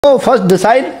So first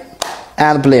decide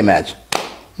and play match.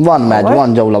 One match,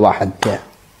 one jawla wahid. Yeah.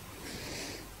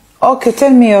 Okay,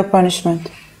 tell me your punishment.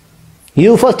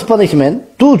 You first punishment.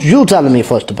 You tell me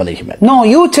first punishment. No,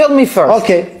 you tell me first.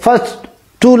 Okay, first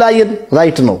 2 lion,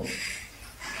 right no.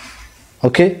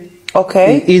 Okay?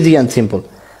 Okay. Easy and simple.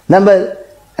 Number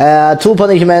 2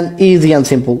 punishment, easy and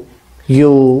simple.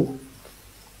 You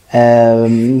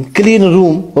clean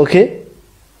room, okay?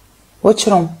 Which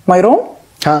room? My room?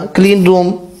 Clean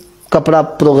room,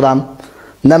 kapra program.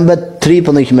 Number 3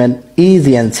 punishment,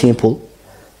 easy and simple.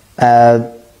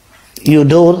 You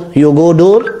go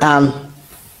door and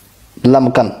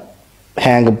lamkan,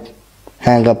 hang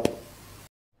up.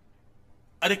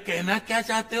 अरे कहना क्या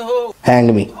चाहते हो?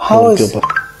 Hang me. How is?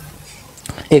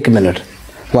 1 minute.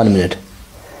 1 minute.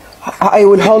 I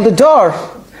will hold the door.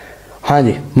 हाँ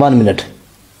जी 1 minute.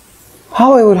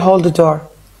 How I will hold the door?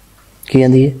 क्या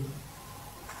दी है?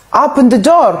 Open the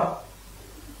door.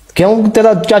 क्यों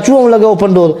तेरा चाचू हम लगा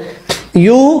open door?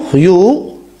 You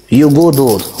go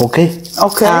door, okay?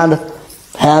 Okay. And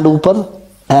hand ऊपर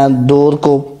and door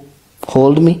को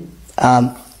hold me and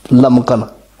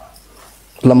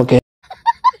लमके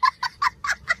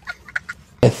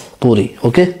पूरी,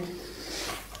 okay?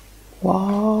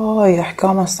 वाह ये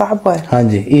अहकाम صعبة. हाँ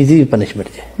जी easy punishment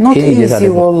ji. Not easy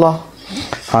والله.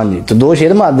 हाँ जी तो 2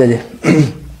 शेर मार दे जी.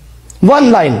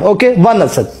 1 line, okay? 1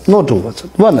 asad, no 2 asad.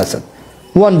 1 asad,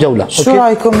 1 जवला. شو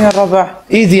رأيكم يا ربع?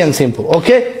 Easy and simple,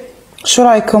 okay? شو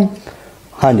رأيكم?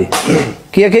 हाँ जी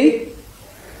किया कही?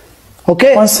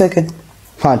 Okay? 1 second.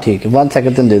 हाँ ठीक है 1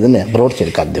 second तुम दे देने ब्रॉड शेयर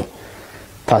कर दो.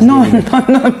 No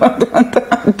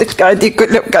أنت قاعد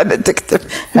كله قاعد تكتب.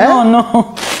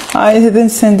 No I didn't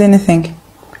send anything.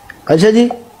 अच्छा जी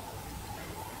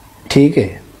ठीक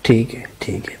है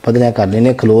पदरिया कर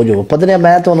लेने क्लोज हो पदरिया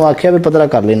मैं तो आख्या भी पदरा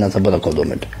कर लेना सब रखो 2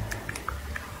 मिनट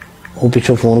वो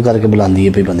पिछों फोन करके बुलांदी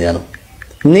है बंदियां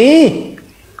नी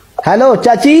हेलो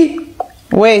चाची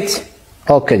Wait.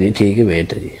 ओके जी ठीक है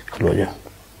वेट जी खलो जा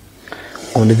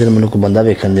उन्हें दिन मैंने को बंदा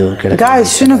वेखन दे केड़ा Guys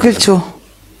شنو قلتوا؟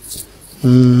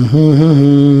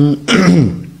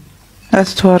 لا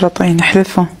تتورطين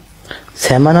احلفوا.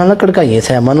 सहमा ना कड़काई है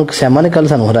सहमा ने कल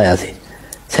सानू हराया सी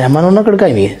सहमा ना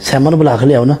कड़काई नहीं है सहमा नु बुला के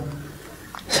लियाओ ना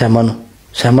सहमा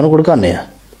नु कड़काने आ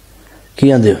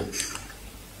की आंदे हो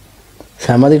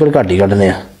सहमा दी कड़काटी कड्डने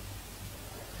आ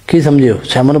की समझियो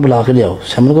सहमा नु बुला के लियाओ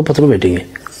सहमा को पतलू बैठेंगे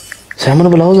सहमा नु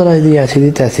बुलाओ जरा इदी ऐसी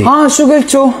दी तैसी हाँ شو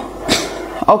قلتوا؟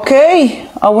 اوكي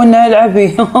اولنا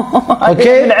العبي.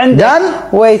 اوكي done.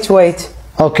 wait.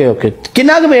 ओके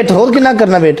कितना वेट और कितना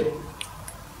करना wait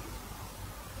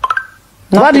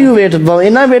What do you wait?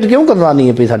 इतना वेट क्यों करना नहीं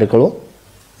है पे साडे कोलो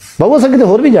बाबू असा किते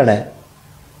होर भी जाना है.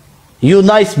 You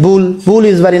nice bull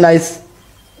is very nice.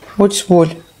 Which bull?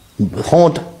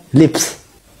 Hot lips.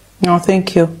 No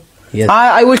thank you. Yes.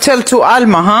 I will tell to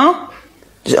Alma, huh?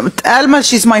 Alma,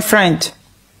 she's my friend.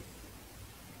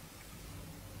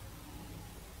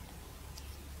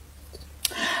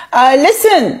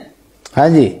 Listen. हाँ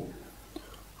जी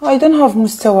I don't have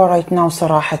مستوى right now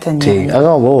صراحة ठीक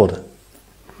अगर बोर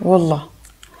والله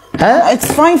हाँ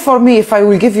it's fine for me if I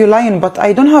will give you lion but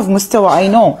I don't have مستوى I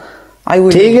know I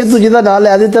will ठीक है तू जितना डाल ले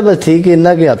आदि तब ठीक है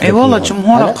इन्ना क्या ए والله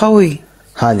जमهور قوي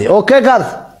हाँ जी ओके कर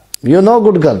you know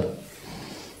good girl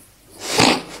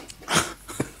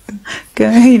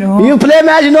كاينو you play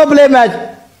match no play match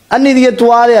अन्नी दिए तू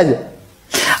आ रहे आज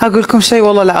أقول لكم شيء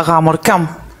والله لا أغامر كم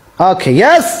اوكي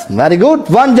يس فيري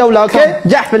جود 1 جولة اوكي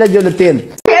جح في الجولتين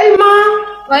كلمة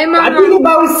وي ماما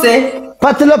باوسة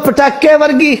पतलो पटाके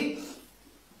वर्गी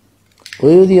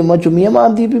ओए दी अम्मा चुम्मिया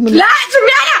मारदी भी لا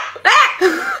चुम्मिया لا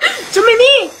चुम्मी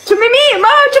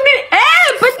ماما चुम्मी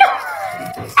पतलो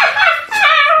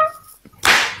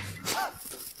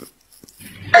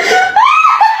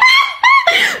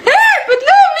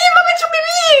पतलो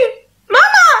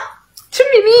ماما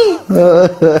चुम्मी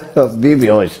बी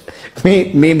बेहोश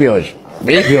मी बेहोश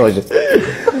मी बेहोश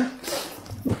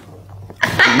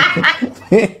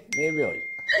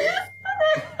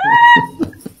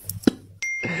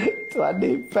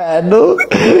ਤੁਹਾਡੀ ਭੈਣ ਨੂੰ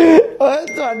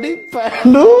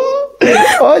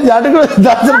ਓਏ ਜੱਟ ਕੋਲ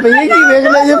 10 ਰੁਪਏ ਕੀ ਵੇਖ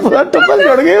ਲੈ ਜੇ ਪੂਰਾ ਟੱਪਲ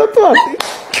ਜੁੜ ਗਏ ਉਹ ਤੁਹਾਡੀ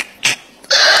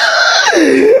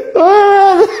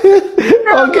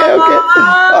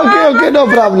okay no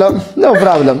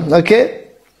problem okay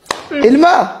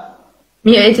Ilma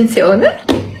your agency owner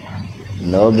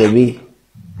no baby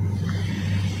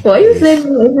why you saying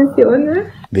agency owner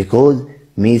because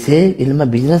me say Ilma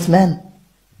businessman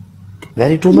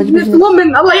very too much business woman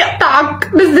الله يقطعك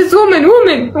business woman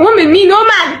مين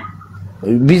woman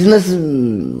business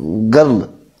girl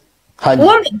हाँ जी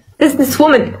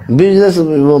woman business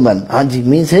woman हाँ जी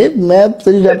means है मैं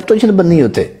तेरी reputation बननी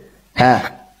होते हैं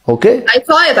Okay. I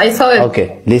saw it. I saw it.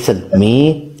 Okay. Listen.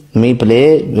 Me play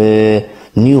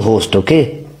new host.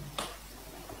 Okay.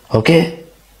 Okay.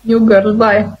 You girl.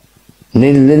 Bye.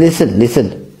 Listen.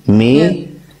 Me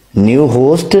new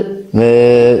host.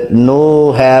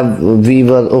 No have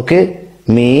viewer. Okay.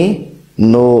 Me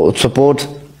no support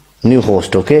new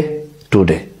host. Okay.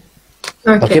 Today.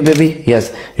 Okay, baby.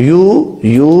 Yes.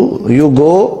 You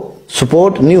go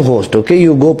support new host. Okay.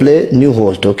 You go play new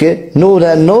host. Okay. No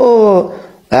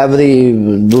every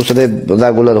दूसरे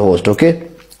regular host. Okay.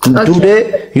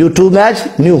 Today you 2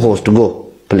 match new host.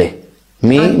 Go play.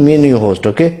 Me new host.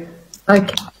 Okay.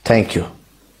 Okay. Thank you.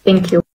 Thank you.